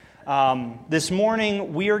This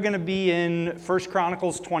morning, we are going to be in 1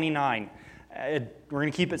 Chronicles 29. We're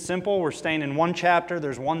going to keep it simple. We're staying in one chapter.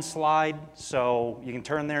 There's one slide, so you can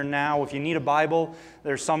turn there now. If you need a Bible,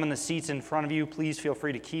 there's some in the seats in front of you. Please feel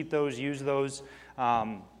free to keep those, use those.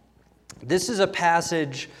 This is a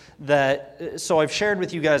passage that, so I've shared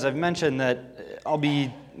with you guys, I've mentioned that I'll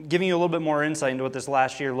be giving you a little bit more insight into what this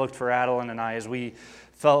last year looked for Adeline and I as we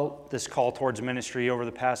felt this call towards ministry over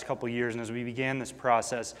the past couple years and as we began this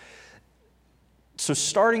process. So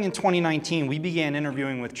starting in 2019, we began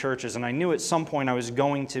interviewing with churches, and I knew at some point I was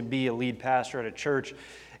going to be a lead pastor at a church.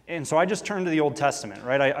 And so I just turned to the Old Testament,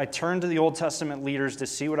 right? I turned to the Old Testament leaders to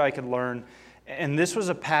see what I could learn. And this was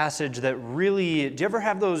a passage that really, do you ever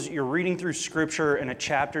have those, you're reading through Scripture and a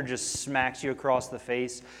chapter just smacks you across the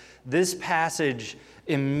face? This passage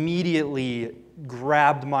immediately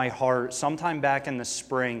grabbed my heart sometime back in the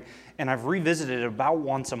spring, and I've revisited it about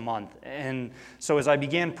once a month. And so as I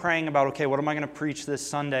began praying about, okay, what am I going to preach this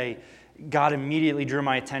Sunday, God immediately drew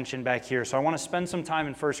my attention back here. So I want to spend some time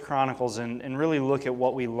in 1 Chronicles and really look at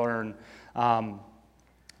what we learn. But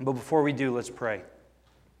before we do, let's pray.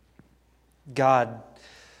 God,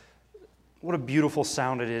 what a beautiful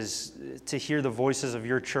sound it is to hear the voices of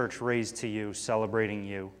your church raised to you, celebrating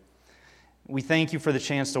you. We thank you for the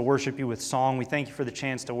chance to worship you with song. We thank you for the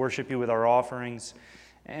chance to worship you with our offerings.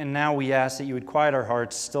 And now we ask that you would quiet our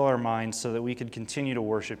hearts, still our minds, so that we could continue to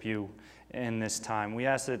worship you in this time. We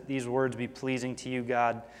ask that these words be pleasing to you,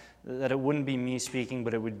 God, that it wouldn't be me speaking,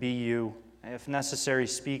 but it would be you. If necessary,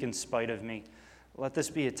 speak in spite of me. Let this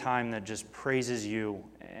be a time that just praises you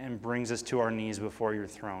and brings us to our knees before your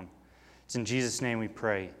throne. It's in Jesus' name we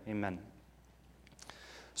pray. Amen.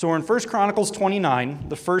 So we're in 1 Chronicles 29,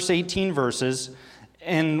 the first 18 verses,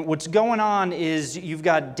 and what's going on is you've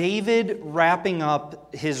got David wrapping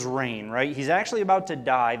up his reign, right? He's actually about to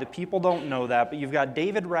die. The people don't know that, but you've got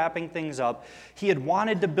David wrapping things up. He had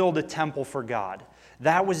wanted to build a temple for God.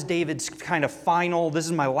 That was David's kind of final, this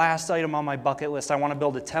is my last item on my bucket list. I want to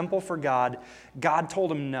build a temple for God. God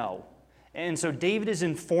told him no. And so David is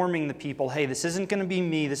informing the people, hey, this isn't going to be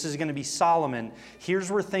me, this is going to be Solomon. Here's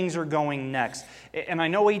where things are going next. And I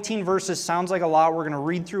know 18 verses sounds like a lot. We're going to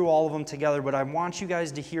read through all of them together, but I want you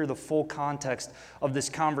guys to hear the full context of this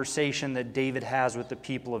conversation that David has with the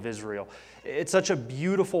people of Israel. It's such a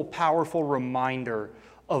beautiful, powerful reminder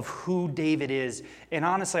of who David is. And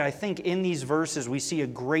honestly, I think in these verses we see a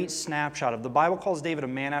great snapshot of, the Bible calls David a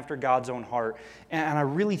man after God's own heart, and I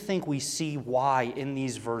really think we see why in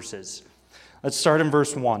these verses. Let's start in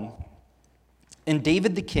verse 1. And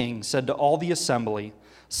David the king said to all the assembly,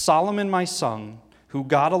 Solomon my son, who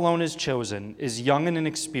God alone has chosen, is young and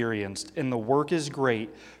inexperienced, and the work is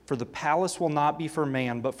great, for the palace will not be for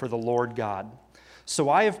man, but for the Lord God. So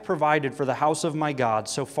I have provided for the house of my God,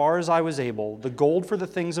 so far as I was able, the gold for the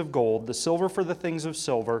things of gold, the silver for the things of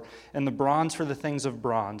silver, and the bronze for the things of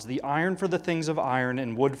bronze, the iron for the things of iron,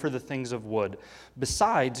 and wood for the things of wood.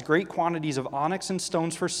 Besides, great quantities of onyx and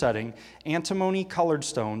stones for setting, antimony colored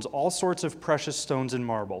stones, all sorts of precious stones and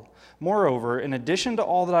marble. Moreover, in addition to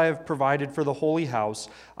all that I have provided for the holy house,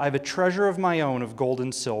 I have a treasure of my own of gold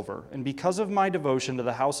and silver. And because of my devotion to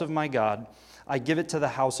the house of my God, I give it to the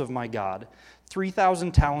house of my God.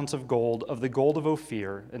 3,000 talents of gold of the gold of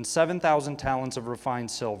Ophir, and 7,000 talents of refined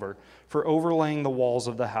silver, for overlaying the walls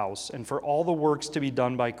of the house, and for all the works to be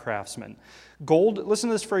done by craftsmen. Gold, listen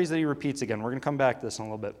to this phrase that he repeats again. We're going to come back to this in a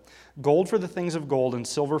little bit. Gold for the things of gold, and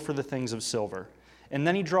silver for the things of silver. And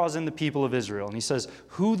then he draws in the people of Israel, and he says,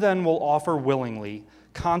 who then will offer willingly,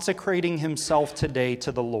 consecrating himself today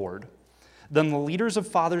to the Lord? Then the leaders of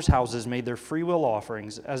fathers' houses made their freewill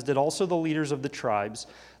offerings, as did also the leaders of the tribes,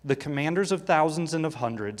 the commanders of thousands and of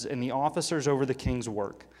hundreds, and the officers over the king's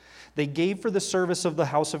work. They gave for the service of the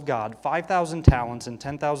house of God 5,000 talents and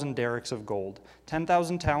 10,000 derricks of gold,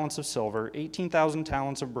 10,000 talents of silver, 18,000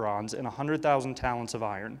 talents of bronze, and 100,000 talents of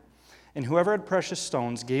iron. And whoever had precious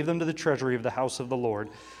stones gave them to the treasury of the house of the Lord,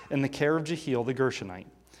 in the care of Jehiel the Gershonite.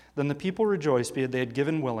 Then the people rejoiced because they had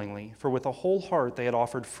given willingly, for with a whole heart they had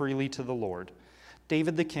offered freely to the Lord.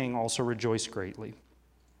 David the king also rejoiced greatly.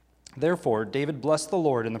 Therefore David blessed the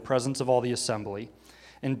Lord in the presence of all the assembly.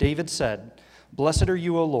 And David said, Blessed are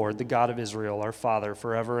you, O Lord, the God of Israel, our Father,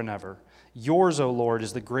 forever and ever. Yours, O Lord,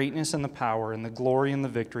 is the greatness and the power and the glory and the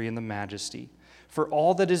victory and the majesty. For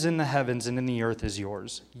all that is in the heavens and in the earth is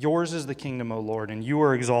yours. Yours is the kingdom, O Lord, and you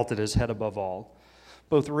are exalted as head above all.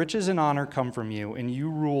 Both riches and honor come from you, and you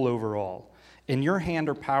rule over all. In your hand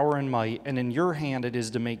are power and might, and in your hand it is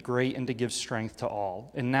to make great and to give strength to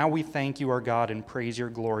all. And now we thank you, our God, and praise your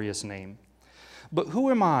glorious name. But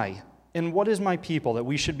who am I, and what is my people, that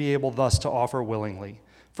we should be able thus to offer willingly?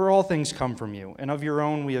 For all things come from you, and of your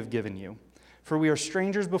own we have given you. For we are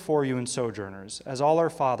strangers before you and sojourners, as all our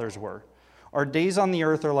fathers were. Our days on the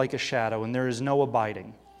earth are like a shadow, and there is no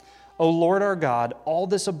abiding. O Lord our God, all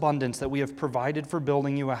this abundance that we have provided for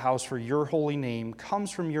building you a house for your holy name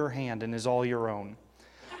comes from your hand and is all your own.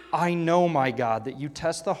 I know, my God, that you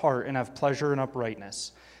test the heart and have pleasure in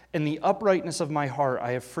uprightness. In the uprightness of my heart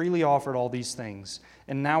I have freely offered all these things,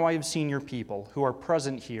 and now I have seen your people, who are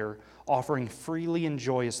present here, offering freely and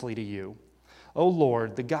joyously to you. O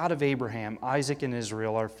Lord, the God of Abraham, Isaac, and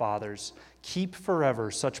Israel, our fathers, keep forever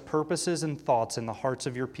such purposes and thoughts in the hearts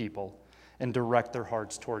of your people, and direct their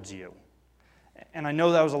hearts towards you. And I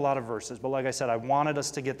know that was a lot of verses, but like I said, I wanted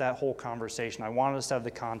us to get that whole conversation. I wanted us to have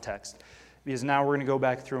the context, because now we're going to go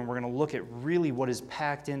back through and we're going to look at really what is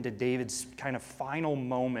packed into David's kind of final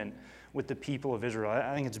moment with the people of Israel.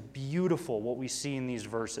 I think it's beautiful what we see in these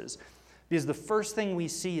verses. Because the first thing we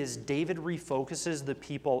see is David refocuses the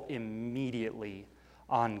people immediately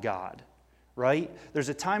on God, right? There's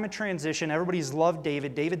a time of transition. Everybody's loved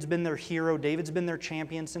David. David's been their hero. David's been their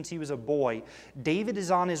champion since he was a boy. David is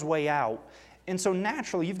on his way out. And so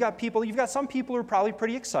naturally, you've got some people who are probably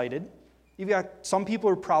pretty excited. You've got some people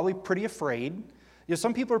who are probably pretty afraid.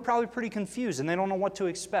 Some people are probably pretty confused and they don't know what to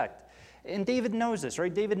expect. And David knows this,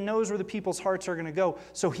 right? David knows where the people's hearts are going to go.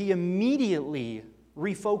 So he immediately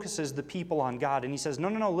refocuses the people on God. And he says,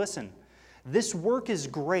 no, listen. This work is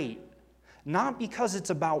great, not because it's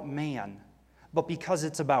about man, but because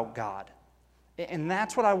it's about God. And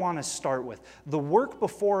that's what I want to start with. The work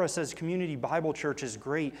before us as Community Bible Church is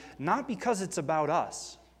great, not because it's about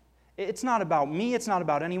us. It's not about me. It's not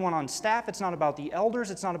about anyone on staff. It's not about the elders.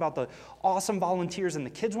 It's not about the awesome volunteers in the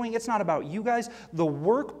kids wing. It's not about you guys. The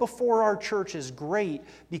work before our church is great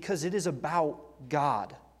because it is about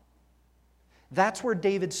God. That's where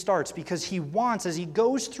David starts, because he wants, as he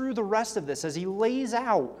goes through the rest of this, as he lays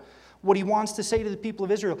out what he wants to say to the people of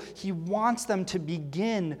Israel, he wants them to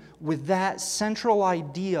begin with that central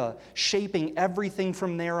idea shaping everything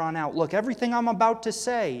from there on out. Look, everything I'm about to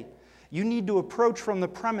say, you need to approach from the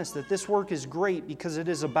premise that this work is great because it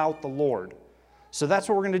is about the Lord. So that's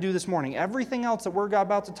what we're going to do this morning. Everything else that we're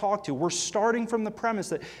about to talk to, we're starting from the premise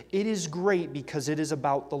that it is great because it is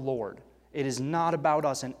about the Lord. It is not about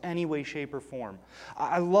us in any way, shape, or form.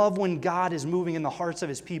 I love when God is moving in the hearts of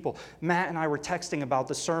His people. Matt and I were texting about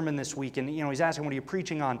the sermon this week, and he's asking, what are you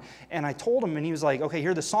preaching on? And I told him, and he was like, okay,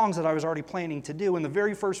 here are the songs that I was already planning to do, and the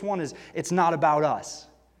very first one is, it's not about us.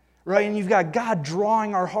 Right? And you've got God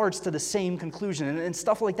drawing our hearts to the same conclusion, and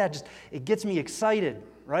stuff like that, it gets me excited,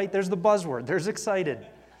 right? There's the buzzword. There's excited.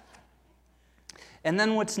 And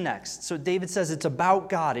then what's next? So David says it's about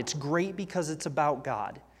God. It's great because it's about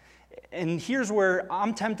God. And here's where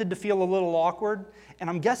I'm tempted to feel a little awkward, and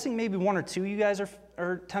I'm guessing maybe one or two of you guys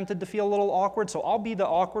are tempted to feel a little awkward, so I'll be the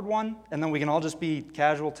awkward one, and then we can all just be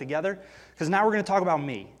casual together, because now we're going to talk about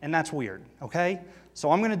me, and that's weird, okay?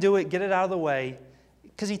 So I'm going to do it, get it out of the way,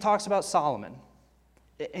 because he talks about Solomon,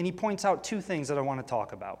 and he points out two things that I want to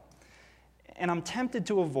talk about. And I'm tempted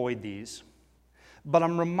to avoid these, but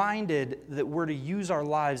I'm reminded that we're to use our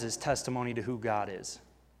lives as testimony to who God is.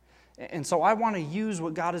 And so I want to use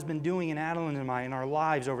what God has been doing in Adeline and I in our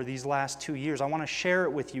lives over these last 2 years. I want to share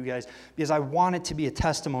it with you guys because I want it to be a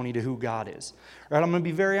testimony to who God is. Right? I'm going to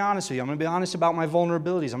be very honest with you. I'm going to be honest about my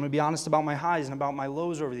vulnerabilities. I'm going to be honest about my highs and about my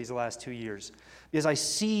lows over these last 2 years. Because I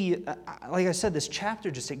see, like I said, this chapter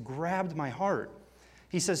it grabbed my heart.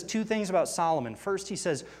 He says two things about Solomon. First, he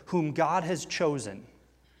says, whom God has chosen.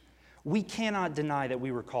 We cannot deny that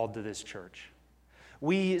we were called to this church.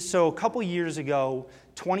 So a couple years ago,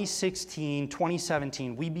 2016,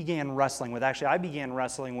 2017, we began wrestling with, I began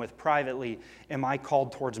wrestling with privately, am I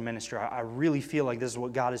called towards ministry? I really feel like this is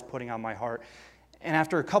what God is putting on my heart. And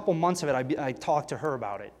after a couple months of it, I talked to her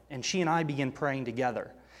about it. And she and I began praying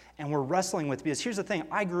together. And we're wrestling with, because here's the thing,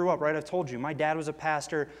 I grew up, right? I've told you, my dad was a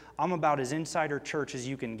pastor. I'm about as insider church as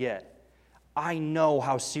you can get. I know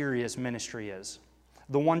how serious ministry is.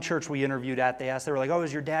 The one church we interviewed at, they were like, oh,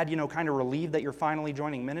 is your dad, kind of relieved that you're finally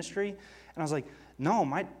joining ministry? And I was like, no,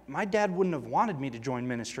 my dad wouldn't have wanted me to join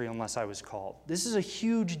ministry unless I was called. This is a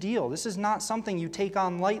huge deal. This is not something you take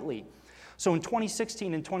on lightly. So in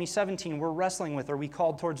 2016 and 2017, we're wrestling with, are we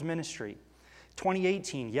called towards ministry?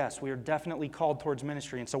 2018, yes, we are definitely called towards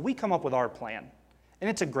ministry. And so we come up with our plan. And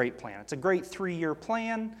it's a great plan. It's a great 3-year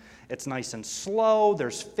plan. It's nice and slow.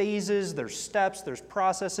 There's phases, there's steps, there's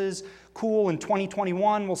processes. Cool, in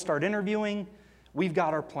 2021, we'll start interviewing. We've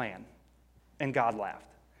got our plan. And God laughed.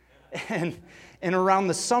 And around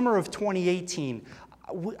the summer of 2018,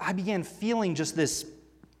 I began feeling just this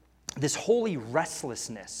holy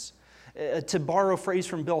restlessness. To borrow a phrase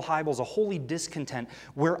from Bill Hybels, a holy discontent,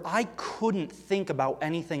 where I couldn't think about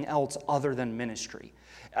anything else other than ministry.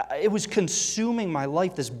 It was consuming my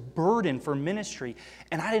life, this burden for ministry,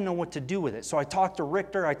 and I didn't know what to do with it. So I talked to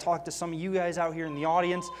Richter, I talked to some of you guys out here in the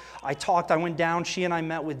audience. I went down, she and I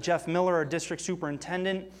met with Jeff Miller, our district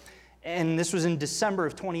superintendent, and this was in December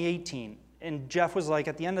of 2018. And Jeff was like,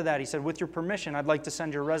 at the end of that, he said, with your permission, I'd like to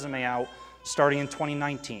send your resume out starting in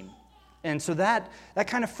 2019. And so that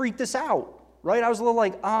kind of freaked us out, right? I was a little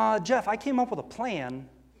like, Jeff, I came up with a plan.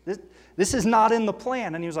 This is not in the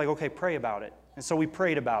plan. And he was like, okay, pray about it. And so we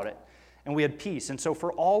prayed about it, and we had peace. And so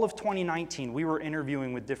for all of 2019, we were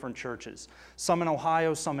interviewing with different churches, some in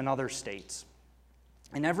Ohio, some in other states.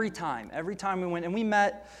 And every time we went, and we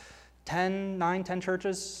met 9, 10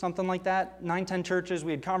 churches, something like that, 9, 10 churches.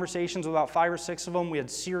 We had conversations with about 5 or 6 of them. We had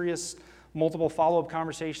serious, multiple follow-up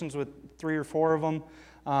conversations with 3 or 4 of them.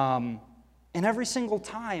 And every single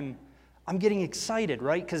time, I'm getting excited,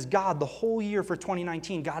 right? Because God, the whole year for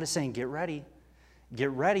 2019, God is saying, get ready,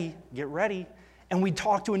 get ready, get ready. And we'd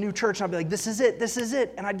talk to a new church, and I'd be like, this is it, this is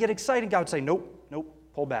it. And I'd get excited. God would say, nope, nope,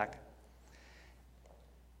 pull back.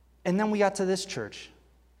 And then we got to this church,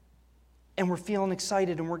 and we're feeling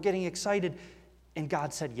excited, and we're getting excited, and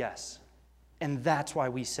God said yes. And that's why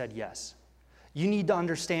we said yes. You need to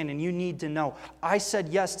understand and you need to know, I said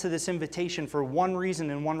yes to this invitation for one reason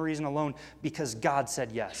and one reason alone, because God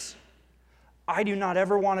said yes. I do not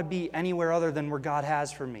ever want to be anywhere other than where God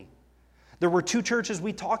has for me. There were 2 churches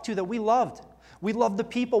we talked to that we loved. We loved the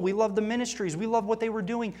people. We loved the ministries. We loved what they were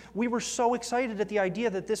doing. We were so excited at the idea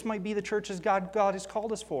that this might be the churches God has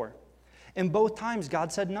called us for. And both times,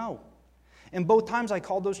 God said no. And both times I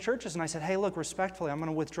called those churches and I said, hey, look, respectfully, I'm going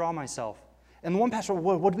to withdraw myself. And the one pastor,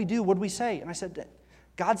 what did we do? What did we say? And I said,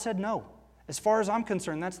 God said no. As far as I'm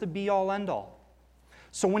concerned, that's the be-all, end-all.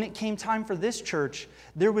 So when it came time for this church,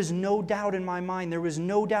 there was no doubt in my mind, there was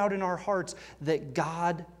no doubt in our hearts that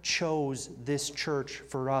God chose this church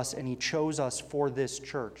for us, and He chose us for this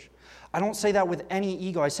church. I don't say that with any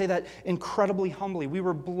ego. I say that incredibly humbly. We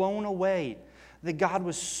were blown away that God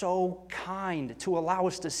was so kind to allow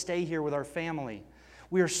us to stay here with our family.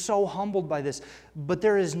 We are so humbled by this. But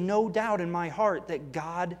there is no doubt in my heart that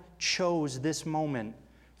God chose this moment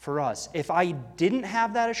for us. If I didn't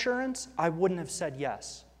have that assurance, I wouldn't have said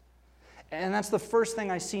yes. And that's the first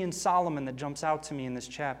thing I see in Solomon that jumps out to me in this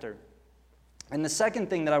chapter. And the second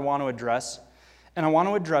thing that I want to address, and I want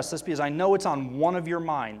to address this because I know it's on one of your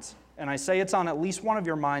minds, and I say it's on at least one of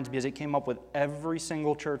your minds because it came up with every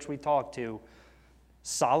single church we talked to.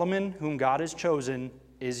 Solomon, whom God has chosen,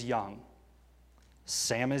 is young.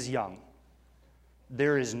 Sam is young.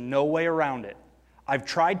 There is no way around it. I've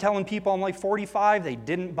tried telling people I'm like 45. They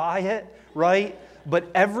didn't buy it, right? But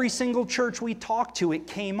every single church we talked to, it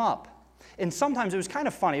came up. And sometimes it was kind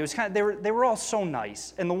of funny. It was they were all so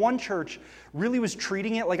nice. And the one church really was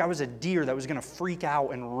treating it like I was a deer that was going to freak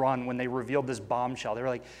out and run when they revealed this bombshell. They were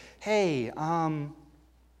like, hey,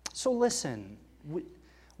 so listen,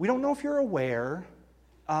 we don't know if you're aware.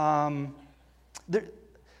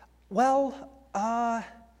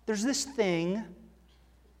 There's this thing.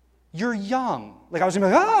 You're young. Like I was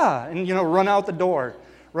going to be like, and run out the door,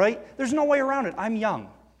 right? There's no way around it. I'm young.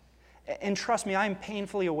 And trust me, I am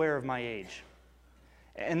painfully aware of my age.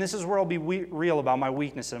 And this is where I'll be real about my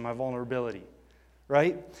weakness and my vulnerability,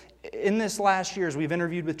 right? In this last year, as we've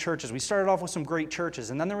interviewed with churches, we started off with some great churches,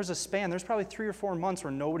 and then there was a span, there's probably 3 or 4 months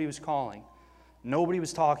where nobody was calling. Nobody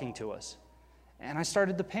was talking to us. And I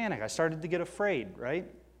started to panic. I started to get afraid, right?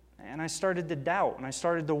 And I started to doubt, and I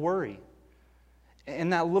started to worry.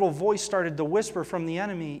 And that little voice started to whisper from the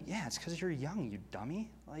enemy, yeah, it's because you're young, you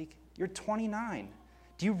dummy. Like, you're 29.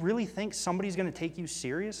 Do you really think somebody's going to take you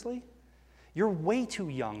seriously? You're way too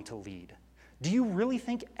young to lead. Do you really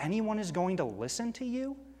think anyone is going to listen to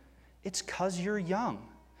you? It's because you're young.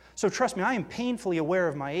 So trust me, I am painfully aware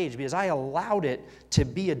of my age because I allowed it to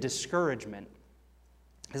be a discouragement.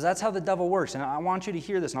 Because that's how the devil works. And I want you to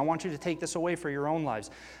hear this, and I want you to take this away for your own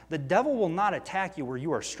lives. The devil will not attack you where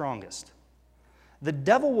you are strongest. The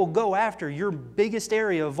devil will go after your biggest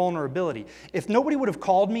area of vulnerability. If nobody would have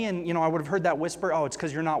called me and, I would have heard that whisper, oh, it's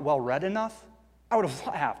because you're not well-read enough, I would have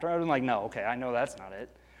laughed. Or I would have been like, no, okay, I know that's not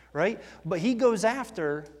it, right? But he goes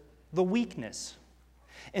after the weakness.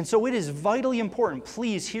 And so it is vitally important,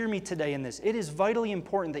 please hear me today in this, it is vitally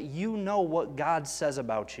important that you know what God says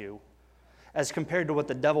about you as compared to what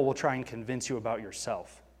the devil will try and convince you about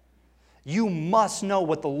yourself. You must know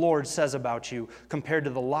what the Lord says about you compared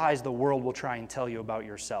to the lies the world will try and tell you about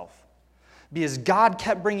yourself. Because God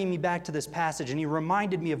kept bringing me back to this passage, and He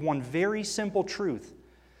reminded me of one very simple truth.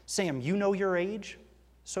 Sam, you know your age?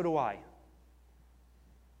 So do I.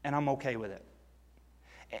 and I'm okay with it.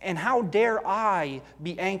 And how dare I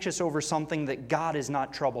be anxious over something that God is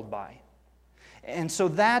not troubled by? And so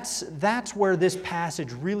that's where this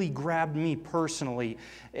passage really grabbed me personally,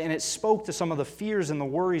 and it spoke to some of the fears and the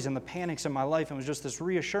worries and the panics in my life, and was just this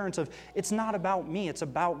reassurance of, it's not about me, it's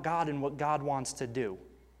about God and what God wants to do.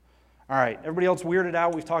 All right, everybody else weirded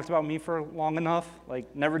out? We've talked about me for long enough.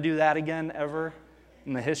 Like, never do that again, ever,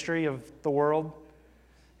 in the history of the world.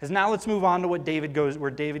 Because now let's move on to where David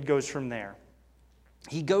goes from there.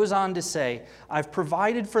 He goes on to say, I've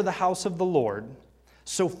provided for the house of the Lord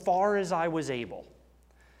so far as I was able.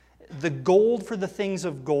 The gold for the things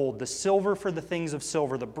of gold, the silver for the things of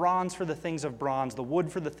silver, the bronze for the things of bronze, the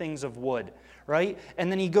wood for the things of wood, right?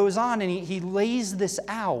 And then he goes on and he lays this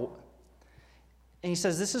out, and he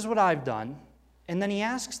says, this is what I've done. And then he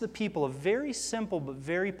asks the people a very simple but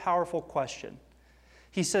very powerful question.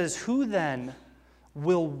 He says, who then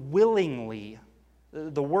will willingly,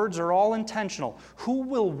 the words are all intentional, who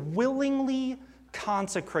will willingly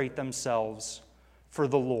consecrate themselves for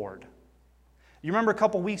the Lord? You remember a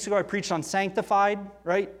couple weeks ago I preached on sanctified,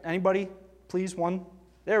 right? Anybody? Please, one.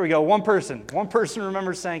 There we go, one person. One person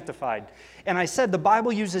remembers sanctified. And I said the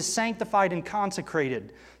Bible uses sanctified and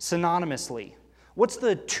consecrated synonymously. What's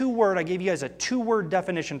the two-word? I gave you guys a two-word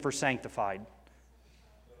definition for sanctified.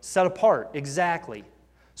 Set apart, exactly.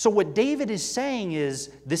 So what David is saying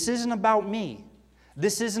is, this isn't about me.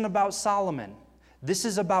 This isn't about Solomon. This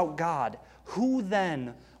is about God. Who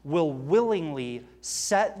then will willingly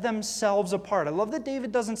set themselves apart? I love that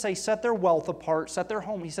David doesn't say set their wealth apart, set their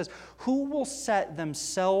home. He says, who will set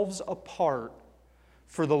themselves apart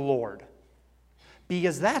for the Lord?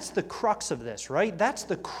 Because that's the crux of this, right? That's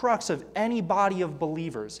the crux of any body of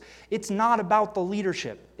believers. It's not about the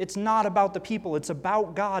leadership. It's not about the people. It's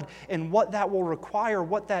about God and what that will require,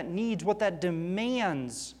 what that needs, what that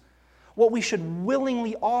demands. What we should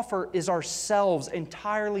willingly offer is ourselves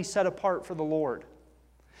entirely set apart for the Lord.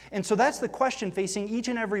 And so that's the question facing each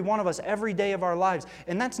and every one of us every day of our lives.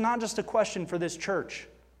 And that's not just a question for this church.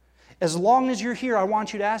 As long as you're here, I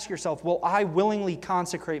want you to ask yourself, will I willingly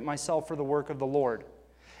consecrate myself for the work of the Lord?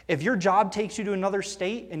 If your job takes you to another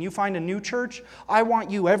state and you find a new church, I want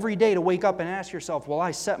you every day to wake up and ask yourself, will I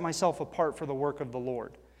set myself apart for the work of the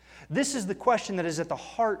Lord? This is the question that is at the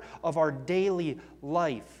heart of our daily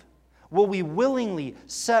life. Will we willingly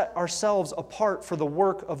set ourselves apart for the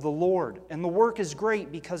work of the Lord? And the work is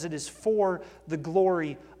great because it is for the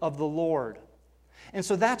glory of the Lord. And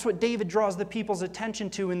so that's what David draws the people's attention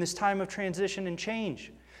to in this time of transition and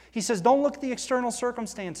change. He says, don't look at the external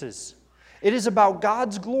circumstances. It is about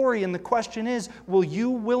God's glory, and the question is, will you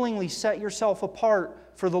willingly set yourself apart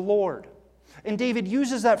for the Lord? And David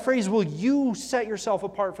uses that phrase, will you set yourself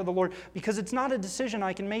apart for the Lord? Because it's not a decision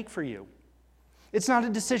I can make for you. It's not a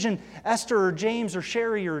decision Esther or James or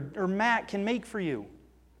Sherry or Matt can make for you.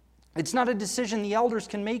 It's not a decision the elders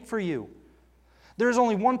can make for you. There's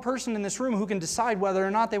only one person in this room who can decide whether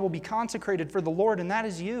or not they will be consecrated for the Lord, and that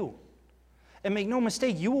is you. And make no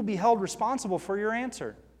mistake, you will be held responsible for your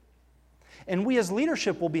answer. And we as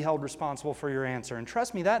leadership will be held responsible for your answer. And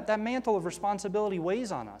trust me, that mantle of responsibility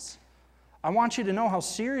weighs on us. I want you to know how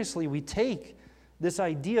seriously we take this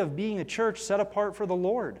idea of being a church set apart for the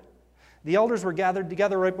Lord. The elders were gathered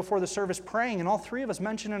together right before the service praying, and all three of us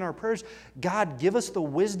mentioned in our prayers, God, give us the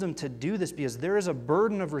wisdom to do this because there is a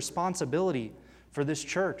burden of responsibility for this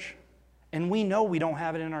church. And we know we don't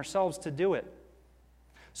have it in ourselves to do it.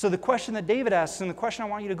 So the question that David asks, and the question I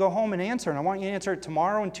want you to go home and answer, and I want you to answer it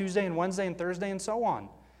tomorrow and Tuesday and Wednesday and Thursday and so on.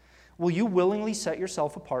 Will you willingly set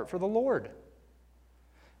yourself apart for the Lord?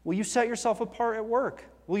 Will you set yourself apart at work?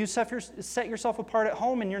 Will you set yourself apart at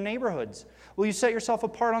home in your neighborhoods? Will you set yourself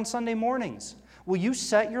apart on Sunday mornings? Will you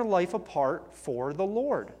set your life apart for the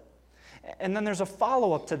Lord? And then there's a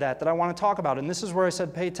follow-up to that I want to talk about. And this is where I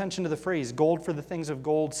said pay attention to the phrase, gold for the things of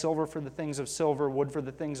gold, silver for the things of silver, wood for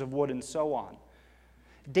the things of wood, and so on.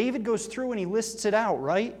 David goes through and he lists it out,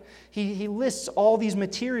 right? He lists all these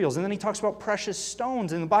materials, and then he talks about precious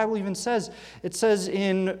stones. And the Bible even says, it says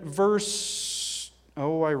in verse, I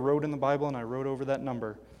wrote in the Bible and I wrote over that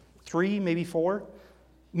number, 3, maybe 4.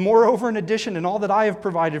 Moreover, in addition, in all that I have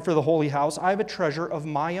provided for the holy house, I have a treasure of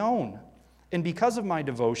my own. And because of my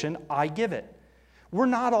devotion, I give it. We're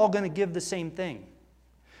not all going to give the same thing.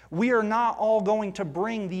 We are not all going to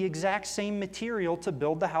bring the exact same material to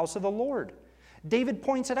build the house of the Lord. David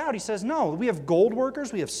points it out. He says, no, we have gold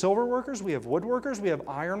workers, we have silver workers, we have wood workers, we have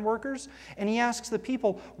iron workers. And he asks the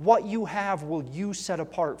people, what you have will you set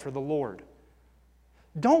apart for the Lord?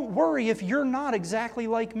 Don't worry if you're not exactly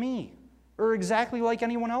like me or exactly like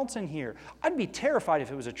anyone else in here. I'd be terrified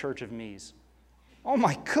if it was a church of me's. Oh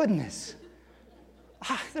my goodness.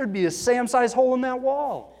 there'd be a Sam-sized hole in that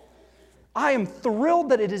wall. I am thrilled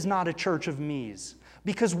that it is not a church of me's,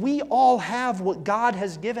 because we all have what God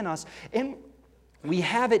has given us, and we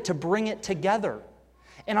have it to bring it together.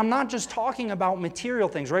 And I'm not just talking about material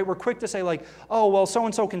things, right? We're quick to say like, oh, well,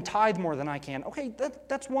 so-and-so can tithe more than I can. Okay,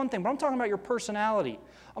 that's one thing, but I'm talking about your personality.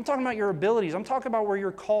 I'm talking about your abilities. I'm talking about where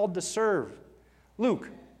you're called to serve. Luke,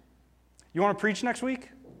 you want to preach next week?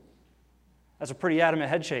 That's a pretty adamant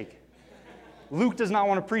head shake. Luke does not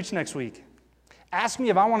want to preach next week. Ask me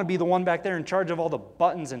if I want to be the one back there in charge of all the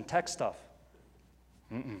buttons and tech stuff.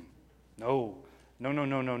 No.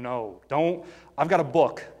 Don't. I've got a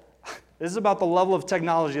book. This is about the level of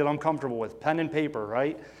technology that I'm comfortable with. Pen and paper,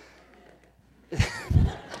 right?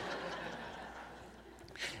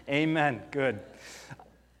 Amen. Good.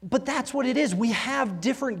 But that's what it is. We have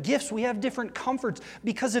different gifts. We have different comforts.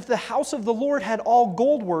 Because if the house of the Lord had all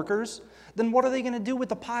gold workers, then what are they going to do with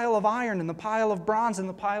the pile of iron and the pile of bronze and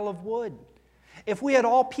the pile of wood? If we had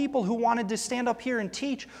all people who wanted to stand up here and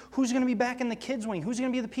teach, who's going to be back in the kids' wing? Who's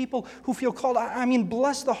going to be the people who feel called? I mean,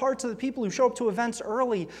 bless the hearts of the people who show up to events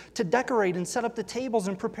early to decorate and set up the tables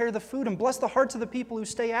and prepare the food. And bless the hearts of the people who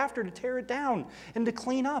stay after to tear it down and to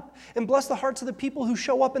clean up. And bless the hearts of the people who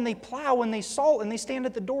show up and they plow and they salt and they stand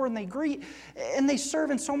at the door and they greet and they serve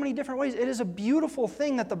in so many different ways. It is a beautiful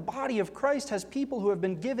thing that the body of Christ has people who have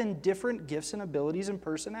been given different gifts and abilities and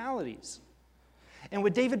personalities. And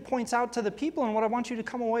what David points out to the people, and what I want you to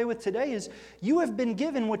come away with today, is you have been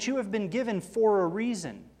given what you have been given for a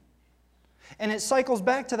reason. And it cycles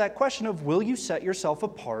back to that question of, will you set yourself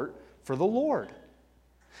apart for the Lord?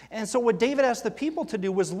 And so what David asked the people to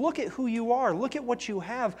do was look at who you are, look at what you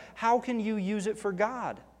have, how can you use it for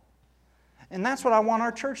God? And that's what I want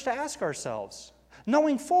our church to ask ourselves,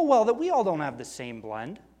 knowing full well that we all don't have the same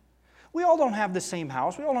blend. We all don't have the same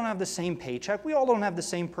house. We all don't have the same paycheck. We all don't have the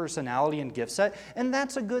same personality and gift set. And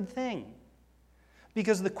that's a good thing.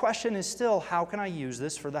 Because the question is still, how can I use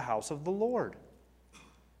this for the house of the Lord?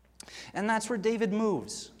 And that's where David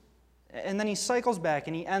moves. And then he cycles back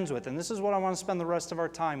and he ends with, and this is what I want to spend the rest of our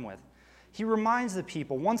time with. He reminds the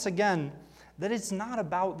people, once again, that it's not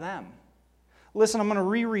about them. Listen, I'm going to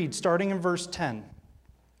reread starting in verse 10.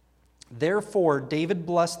 Therefore, David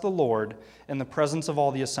blessed the Lord in the presence of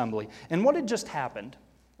all the assembly. And what had just happened?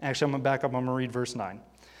 Actually, I'm going to back up. I'm going to read verse 9.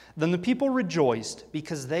 Then the people rejoiced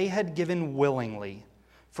because they had given willingly,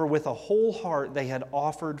 for with a whole heart they had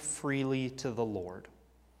offered freely to the Lord.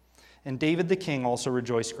 And David the king also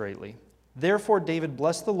rejoiced greatly. Therefore, David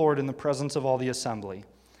blessed the Lord in the presence of all the assembly.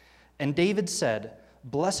 And David said,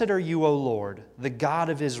 Blessed are you, O Lord, the God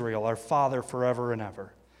of Israel, our Father forever and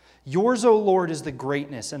ever. Yours, O Lord, is the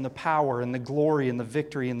greatness and the power and the glory and the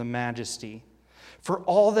victory and the majesty. For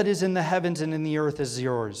all that is in the heavens and in the earth is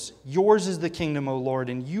yours. Yours is the kingdom, O Lord,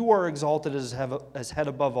 and you are exalted as head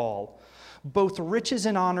above all. Both riches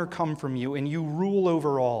and honor come from you, and you rule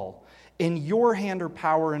over all. In your hand are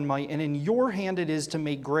power and might, and in your hand it is to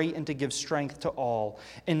make great and to give strength to all.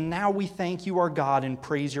 And now we thank you, our God, and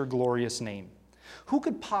praise your glorious name. Who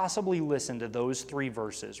could possibly listen to those 3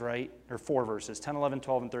 verses, right? Or 4 verses, 10, 11,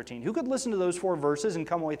 12, and 13. Who could listen to those 4 verses and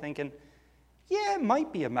come away thinking, yeah, it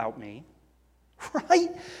might be about me,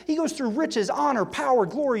 right? He goes through riches, honor, power,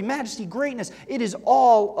 glory, majesty, greatness. It is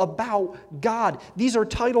all about God. These are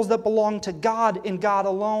titles that belong to God and God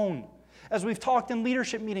alone. As we've talked in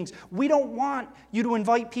leadership meetings, we don't want you to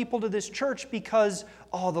invite people to this church because,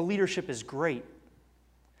 oh, the leadership is great.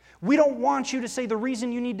 We don't want you to say the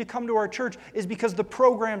reason you need to come to our church is because the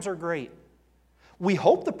programs are great. We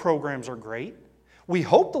hope the programs are great. We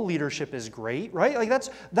hope the leadership is great, right? Like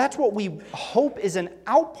that's what we hope is an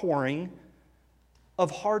outpouring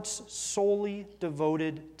of hearts solely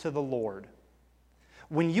devoted to the Lord.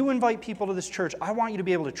 When you invite people to this church, I want you to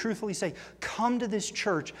be able to truthfully say, come to this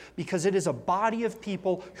church because it is a body of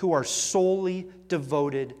people who are solely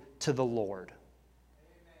devoted to the Lord.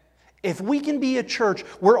 If we can be a church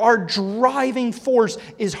where our driving force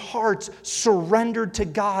is hearts surrendered to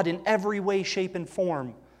God in every way, shape, and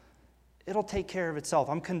form, it'll take care of itself.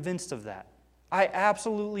 I'm convinced of that. I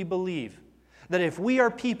absolutely believe that if we are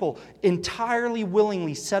people entirely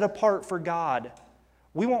willingly set apart for God,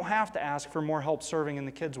 we won't have to ask for more help serving in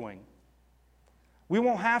the kids' wing. We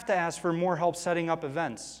won't have to ask for more help setting up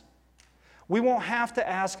events. We won't have to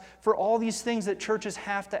ask for all these things that churches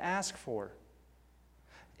have to ask for.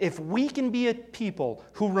 If we can be a people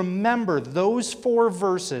who remember those 4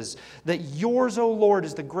 verses, that yours, O Lord,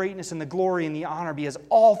 is the greatness and the glory and the honor, because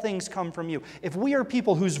all things come from you. If we are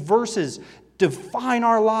people whose verses define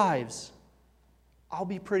our lives, I'll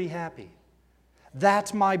be pretty happy.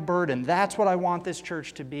 That's my burden. That's what I want this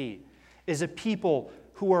church to be, is a people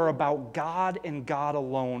who are about God and God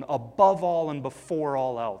alone, above all and before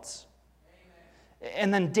all else.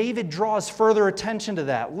 And then David draws further attention to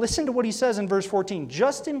that. Listen to what he says in verse 14.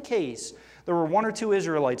 Just in case there were one or two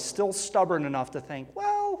Israelites still stubborn enough to think,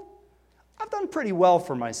 well, I've done pretty well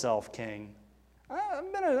for myself, King.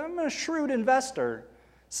 I'm a shrewd investor.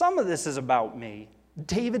 Some of this is about me.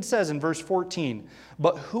 David says in verse 14,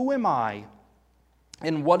 but who am I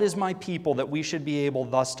and what is my people that we should be able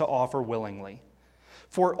thus to offer willingly?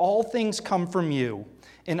 For all things come from you,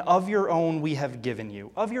 and of your own we have given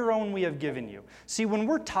you. Of your own we have given you. See, when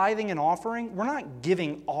we're tithing and offering, we're not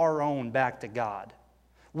giving our own back to God.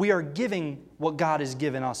 We are giving what God has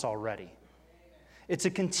given us already. It's a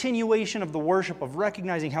continuation of the worship of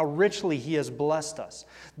recognizing how richly He has blessed us,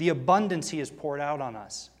 the abundance He has poured out on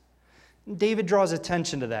us. David draws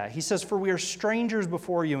attention to that. He says, for we are strangers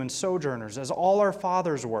before you and sojourners, as all our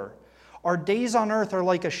fathers were. Our days on earth are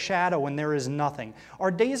like a shadow and there is nothing.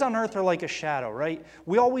 Our days on earth are like a shadow, right?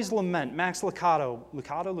 We always lament. Max Lucado?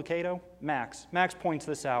 Max points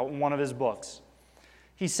this out in one of his books.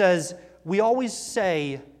 He says, we always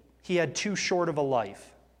say he had too short of a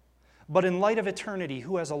life. But in light of eternity,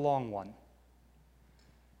 who has a long one?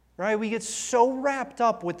 Right? We get so wrapped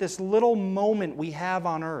up with this little moment we have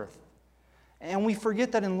on earth. And we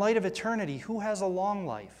forget that in light of eternity, who has a long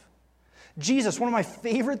life? Jesus, one of my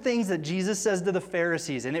favorite things that Jesus says to the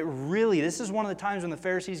Pharisees, and this is one of the times when the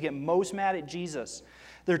Pharisees get most mad at Jesus.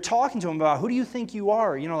 They're talking to him about, who do you think you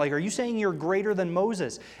are? Are you saying you're greater than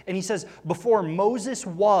Moses? And he says, before Moses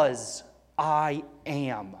was, I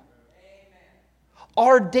am. Amen.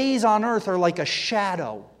 Our days on earth are like a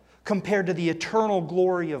shadow compared to the eternal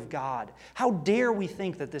glory of God. How dare we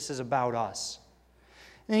think that this is about us?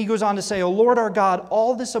 And he goes on to say, O Lord our God,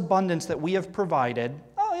 all this abundance that we have provided,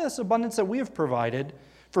 this abundance that we have provided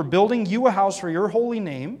for building you a house for your holy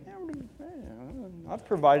name, I've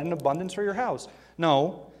provided an abundance for your house.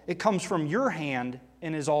 No, it comes from your hand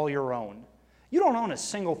and is all your own. You don't own a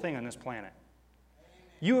single thing on this planet.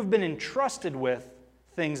 You have been entrusted with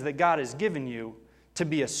things that God has given you to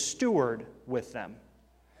be a steward with them.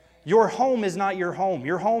 Your home is not your home.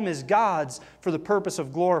 Your home is God's for the purpose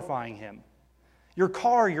of glorifying Him. Your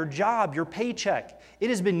car, your job, your paycheck, it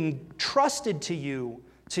has been trusted to you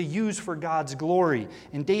to use for God's glory.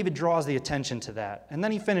 And David draws the attention to that. And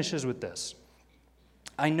then he finishes with this.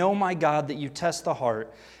 I know, my God, that you test the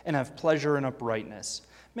heart and have pleasure in uprightness.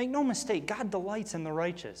 Make no mistake, God delights in the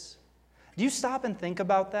righteous. Do you stop and think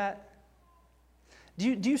about that?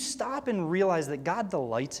 Do you stop and realize that God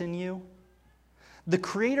delights in you? The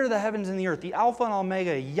creator of the heavens and the earth, the Alpha and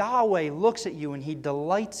Omega, Yahweh, looks at you and He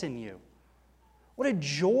delights in you. What a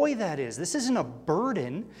joy that is. This isn't a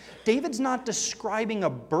burden. David's not describing a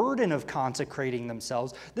burden of consecrating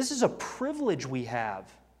themselves. This is a privilege we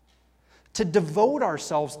have to devote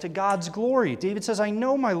ourselves to God's glory. David says, I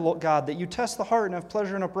know, my God, that you test the heart and have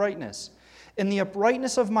pleasure in uprightness. In the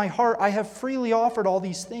uprightness of my heart, I have freely offered all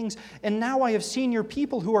these things, and now I have seen your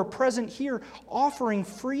people who are present here offering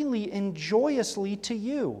freely and joyously to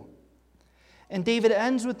you. And David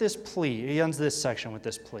ends with this plea. He ends this section with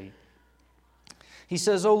this plea. He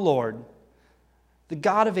says, O Lord, the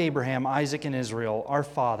God of Abraham, Isaac, and Israel, our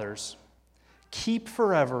fathers, keep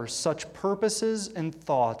forever such purposes and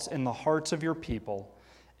thoughts in the hearts of your people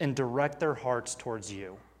and direct their hearts towards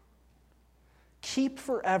you. Keep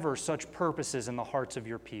forever such purposes in the hearts of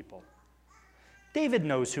your people. David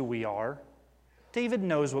knows who we are. David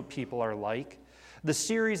knows what people are like. The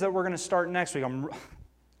series that we're going to start next week,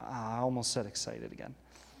 I almost said excited again.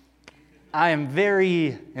 I am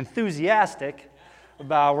very enthusiastic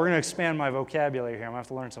about, we're going to expand my vocabulary here. I'm going to have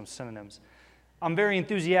to learn some synonyms. I'm very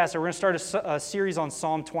enthusiastic. We're going to start a series on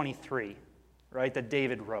Psalm 23, right, that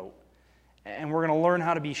David wrote. And we're going to learn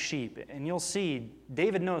how to be sheep. And you'll see,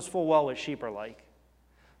 David knows full well what sheep are like.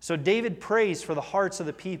 So David prays for the hearts of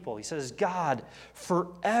the people. He says, God,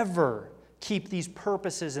 forever keep these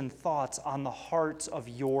purposes and thoughts on the hearts of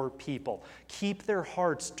your people. Keep their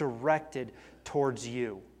hearts directed towards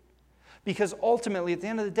you. Because ultimately, at the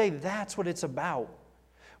end of the day, that's what it's about.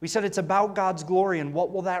 We said it's about God's glory, and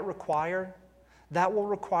what will that require? That will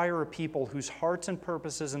require a people whose hearts and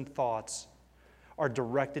purposes and thoughts are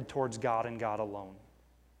directed towards God and God alone.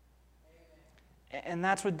 And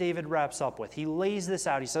that's what David wraps up with. He lays this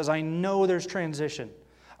out. He says, I know there's transition.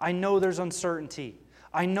 I know there's uncertainty.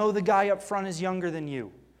 I know the guy up front is younger than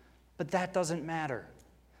you. But that doesn't matter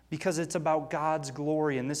because it's about God's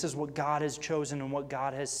glory, and this is what God has chosen and what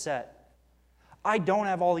God has set. I don't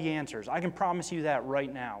have all the answers. I can promise you that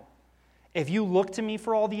right now. If you look to me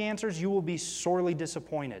for all the answers, you will be sorely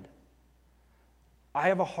disappointed. I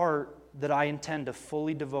have a heart that I intend to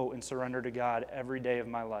fully devote and surrender to God every day of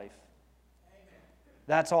my life.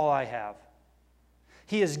 That's all I have.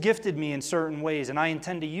 He has gifted me in certain ways, and I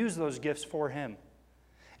intend to use those gifts for Him.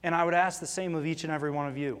 And I would ask the same of each and every one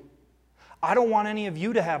of you. I don't want any of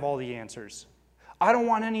you to have all the answers. I don't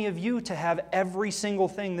want any of you to have every single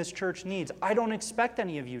thing this church needs. I don't expect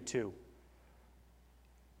any of you to.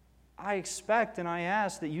 I expect and I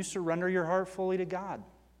ask that you surrender your heart fully to God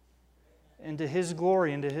and to His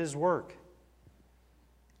glory and to His work.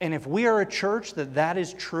 And if we are a church that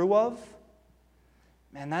is true of,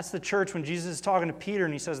 man, that's the church when Jesus is talking to Peter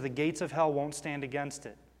and He says the gates of hell won't stand against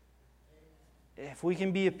it. If we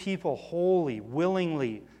can be a people holy,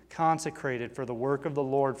 willingly consecrated for the work of the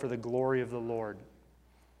Lord, for the glory of the Lord.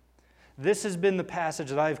 This has been the passage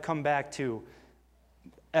that I've come back to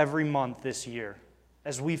every month this year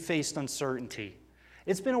as we faced uncertainty.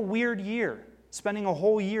 It's been a weird year, spending a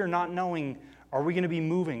whole year not knowing, are we going to be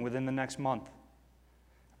moving within the next month?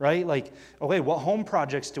 Right? Like, okay, what home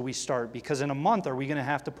projects do we start? Because in a month, are we going to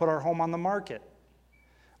have to put our home on the market?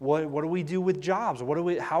 What do we do with jobs?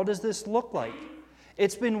 How does this look like?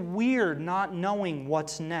 It's been weird not knowing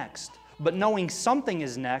what's next, but knowing something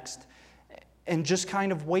is next and just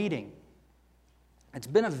kind of waiting. It's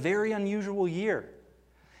been a very unusual year.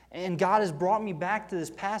 And God has brought me back to this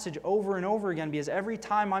passage over and over again because every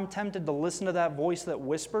time I'm tempted to listen to that voice that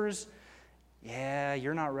whispers, yeah,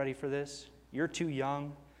 you're not ready for this. You're too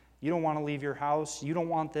young. You don't want to leave your house. You don't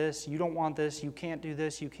want this. You don't want this. You can't do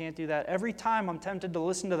this. You can't do that. Every time I'm tempted to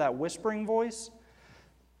listen to that whispering voice,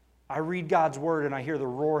 I read God's word and I hear the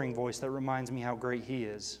roaring voice that reminds me how great He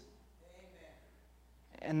is.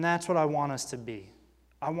 Amen. And that's what I want us to be.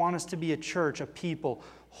 I want us to be a church, a people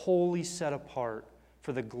wholly set apart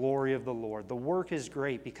for the glory of the Lord. The work is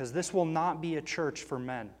great because this will not be a church for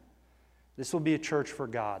men. This will be a church for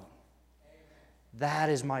God. Amen. That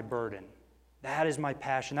is my burden. That is my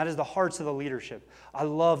passion. That is the hearts of the leadership. I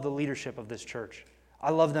love the leadership of this church.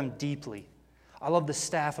 I love them deeply. I love the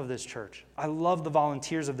staff of this church. I love the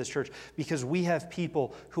volunteers of this church because we have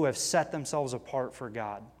people who have set themselves apart for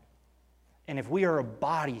God. And if we are a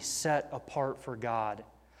body set apart for God,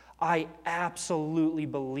 I absolutely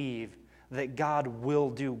believe that God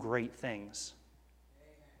will do great things.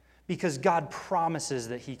 Because God promises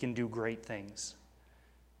that He can do great things.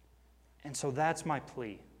 And so that's my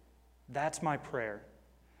plea. That's my prayer,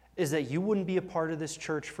 is that you wouldn't be a part of this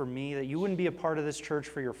church for me, that you wouldn't be a part of this church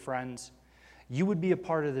for your friends. You would be a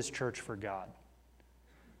part of this church for God.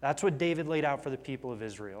 That's what David laid out for the people of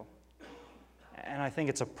Israel. And I think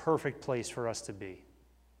it's a perfect place for us to be.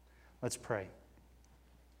 Let's pray.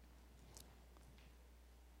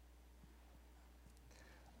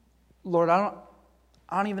 Lord, I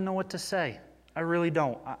don't even know what to say. I really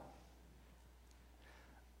don't.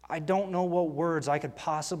 I don't know what words I could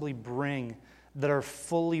possibly bring that are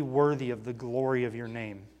fully worthy of the glory of your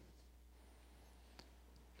name.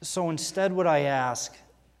 So instead, what I ask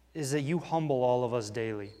is that you humble all of us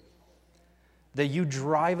daily, that you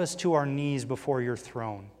drive us to our knees before your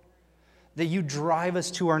throne, that you drive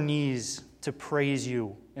us to our knees to praise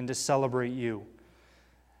you and to celebrate you,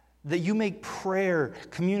 that you make prayer,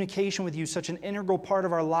 communication with you such an integral part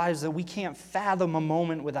of our lives that we can't fathom a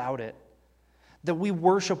moment without it. That we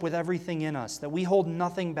worship with everything in us, that we hold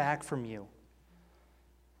nothing back from you.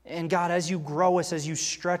 And God, as you grow us, as you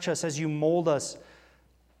stretch us, as you mold us,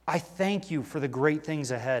 I thank you for the great things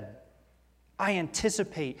ahead. I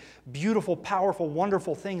anticipate beautiful, powerful,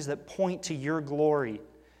 wonderful things that point to your glory.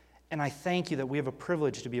 And I thank you that we have a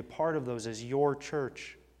privilege to be a part of those as your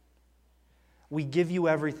church. We give you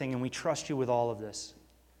everything and we trust you with all of this.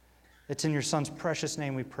 It's in your Son's precious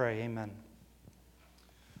name we pray. Amen.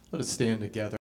 Let us stand together.